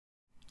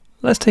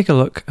Let's take a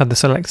look at the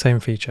Select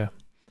Same feature.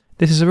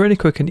 This is a really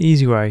quick and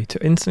easy way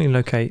to instantly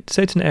locate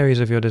certain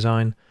areas of your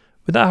design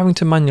without having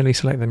to manually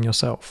select them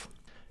yourself.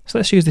 So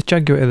let's use this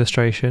Jaguar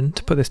illustration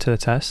to put this to the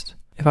test.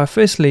 If I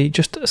firstly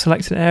just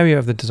select an area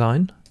of the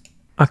design,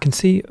 I can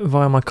see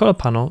via my colour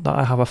panel that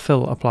I have a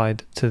fill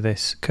applied to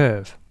this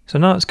curve. So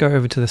now let's go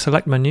over to the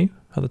Select menu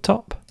at the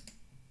top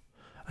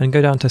and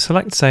go down to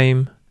Select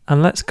Same,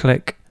 and let's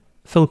click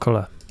Fill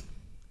Colour.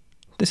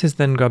 This has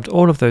then grabbed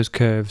all of those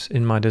curves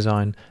in my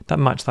design that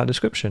match that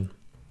description,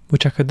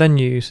 which I could then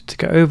use to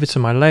go over to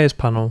my Layers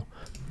panel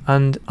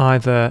and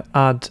either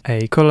add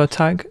a colour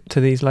tag to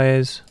these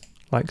layers,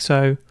 like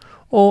so,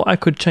 or I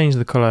could change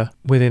the colour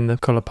within the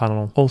colour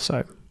panel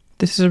also.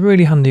 This is a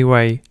really handy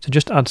way to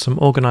just add some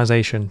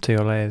organisation to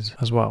your layers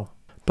as well.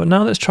 But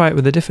now let's try it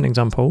with a different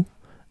example,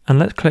 and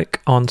let's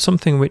click on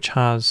something which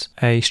has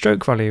a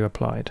stroke value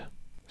applied.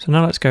 So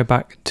now let's go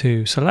back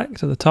to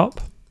Select at the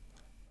top,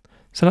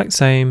 Select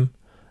Same,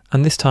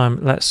 and this time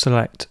let's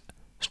select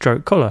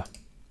Stroke Colour.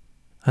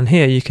 And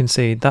here you can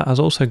see that has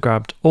also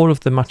grabbed all of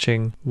the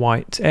matching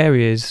white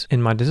areas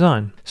in my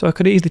design. So I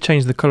could easily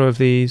change the colour of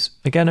these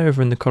again over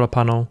in the colour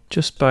panel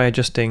just by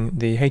adjusting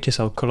the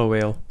HSL colour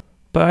wheel.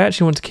 But I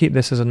actually want to keep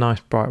this as a nice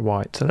bright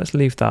white, so let's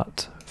leave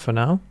that for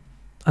now.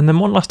 And then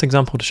one last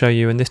example to show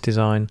you in this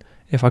design.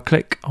 If I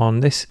click on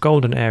this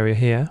golden area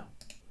here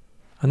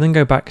and then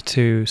go back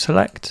to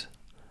Select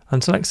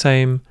and Select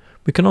Same,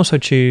 we can also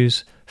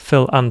choose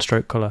Fill and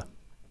Stroke Colour.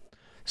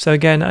 So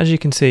again, as you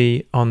can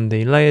see on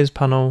the Layers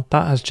panel,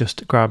 that has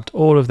just grabbed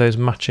all of those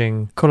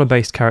matching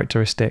colour-based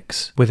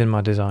characteristics within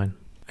my design.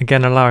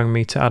 Again, allowing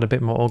me to add a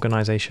bit more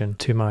organisation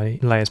to my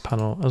Layers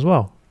panel as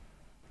well.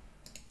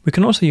 We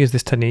can also use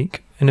this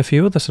technique in a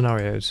few other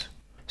scenarios.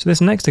 So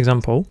this next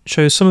example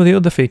shows some of the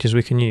other features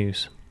we can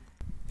use.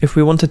 If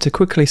we wanted to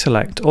quickly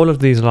select all of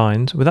these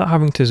lines without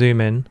having to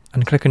zoom in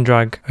and click and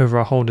drag over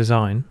our whole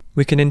design,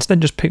 we can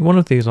instead just pick one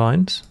of these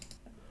lines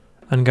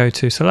and go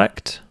to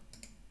Select,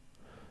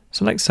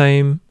 Select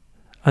Same,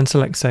 and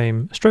Select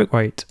Same Stroke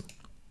Weight.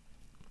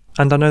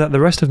 And I know that the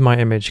rest of my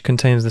image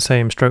contains the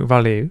same stroke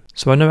value,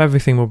 so I know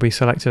everything will be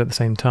selected at the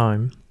same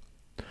time,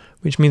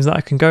 which means that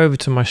I can go over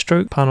to my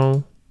stroke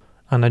panel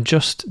and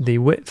adjust the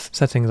width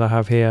settings I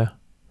have here,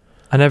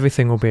 and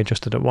everything will be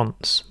adjusted at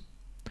once.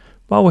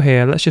 While we're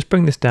here, let's just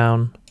bring this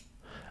down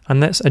and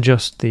let's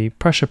adjust the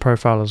pressure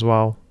profile as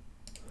well,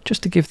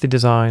 just to give the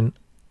design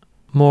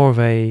more of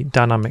a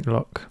dynamic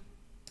look.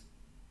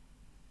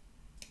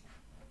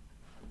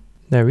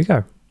 There we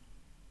go.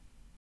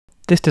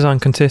 This design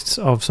consists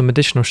of some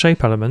additional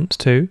shape elements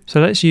too, so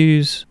let's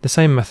use the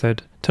same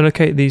method to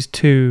locate these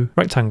two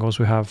rectangles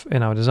we have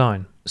in our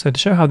design. So to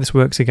show how this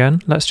works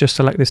again, let's just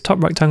select this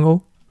top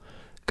rectangle,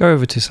 go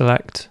over to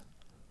Select,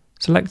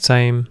 Select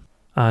Same,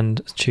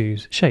 and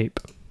choose Shape.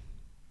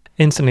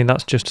 Instantly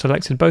that's just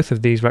selected both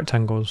of these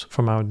rectangles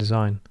from our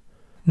design.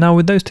 Now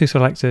with those two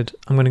selected,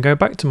 I'm going to go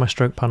back to my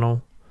stroke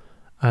panel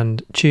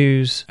and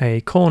choose a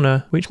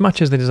corner which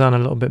matches the design a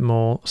little bit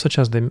more, such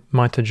as the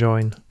miter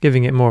join,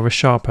 giving it more of a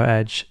sharper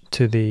edge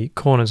to the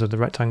corners of the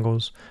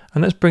rectangles.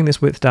 And let's bring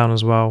this width down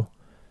as well,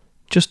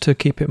 just to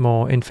keep it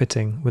more in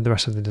fitting with the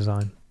rest of the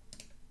design.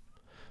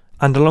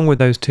 And along with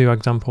those two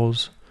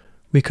examples,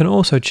 we can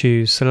also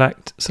choose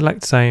Select,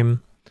 Select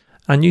Same,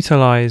 and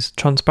utilize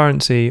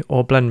transparency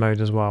or blend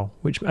mode as well,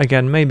 which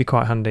again may be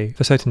quite handy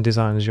for certain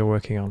designs you're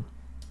working on.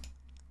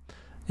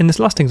 In this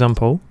last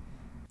example,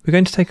 we're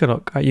going to take a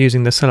look at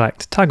using the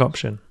Select tag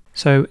option.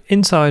 So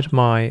inside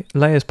my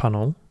Layers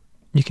panel,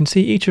 you can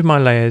see each of my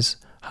layers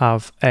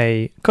have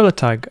a colour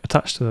tag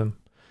attached to them.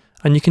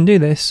 And you can do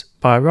this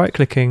by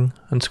right-clicking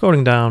and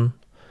scrolling down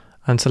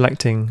and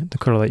selecting the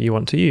colour that you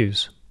want to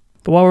use.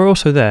 But while we're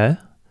also there,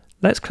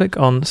 let's click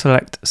on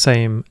Select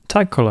Same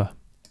Tag Colour.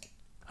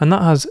 And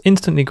that has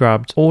instantly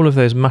grabbed all of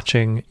those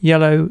matching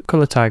yellow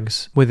colour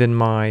tags within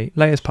my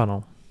Layers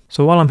panel.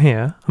 So while I'm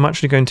here, I'm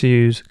actually going to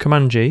use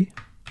Command G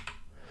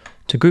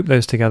to group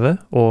those together,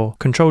 or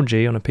Control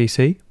G on a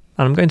PC,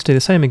 and I'm going to do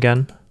the same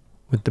again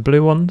with the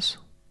blue ones,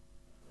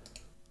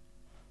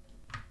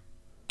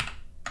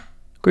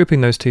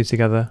 grouping those two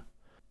together.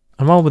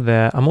 And while we're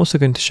there, I'm also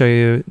going to show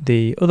you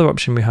the other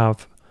option we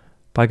have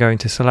by going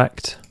to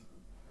Select,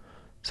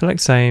 Select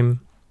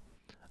Same,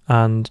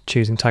 and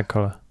choosing Tag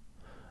Colour.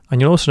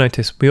 And you'll also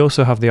notice we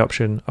also have the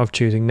option of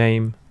choosing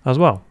Name as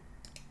well.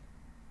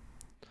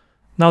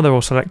 Now they're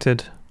all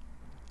selected,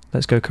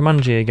 let's go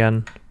Command G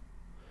again.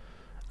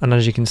 And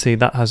as you can see,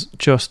 that has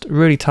just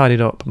really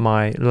tidied up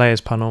my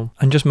Layers panel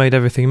and just made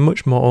everything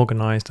much more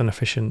organised and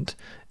efficient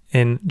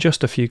in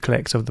just a few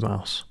clicks of the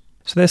mouse.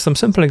 So there's some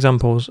simple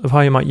examples of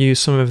how you might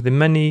use some of the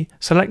many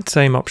Select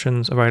Same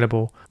options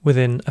available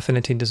within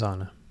Affinity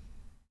Designer.